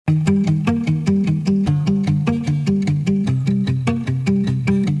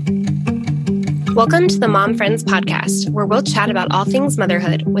Welcome to the Mom Friends Podcast, where we'll chat about all things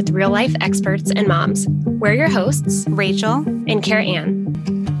motherhood with real-life experts and moms. We're your hosts, Rachel and Cara Ann.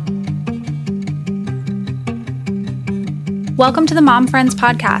 Welcome to the Mom Friends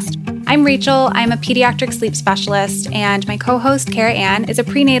Podcast. I'm Rachel. I'm a pediatric sleep specialist, and my co-host, Cara Ann, is a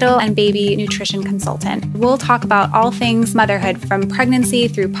prenatal and baby nutrition consultant. We'll talk about all things motherhood from pregnancy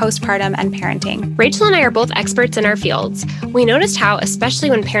through postpartum and parenting. Rachel and I are both experts in our fields. We noticed how, especially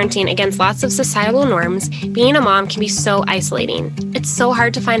when parenting against lots of societal norms, being a mom can be so isolating. It's so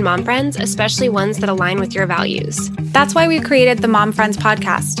hard to find mom friends, especially ones that align with your values. That's why we created the Mom Friends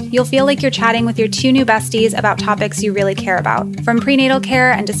Podcast. You'll feel like you're chatting with your two new besties about topics you really care about, from prenatal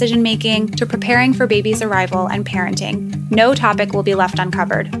care and decision-making to preparing for baby's arrival and parenting. No topic will be left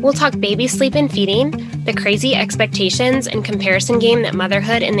uncovered. We'll talk baby sleep and feeding, the crazy expectations and comparison game that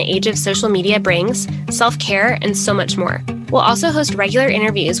motherhood in the age of social media brings, self-care, and so much more. We'll also host regular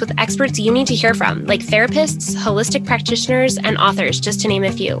interviews with experts you need to hear from, like therapists, holistic practitioners, and authors, just to name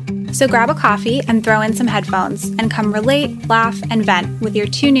a few. So grab a coffee and throw in some headphones and come relate, laugh, and vent with your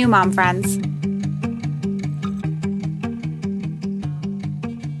two new mom friends.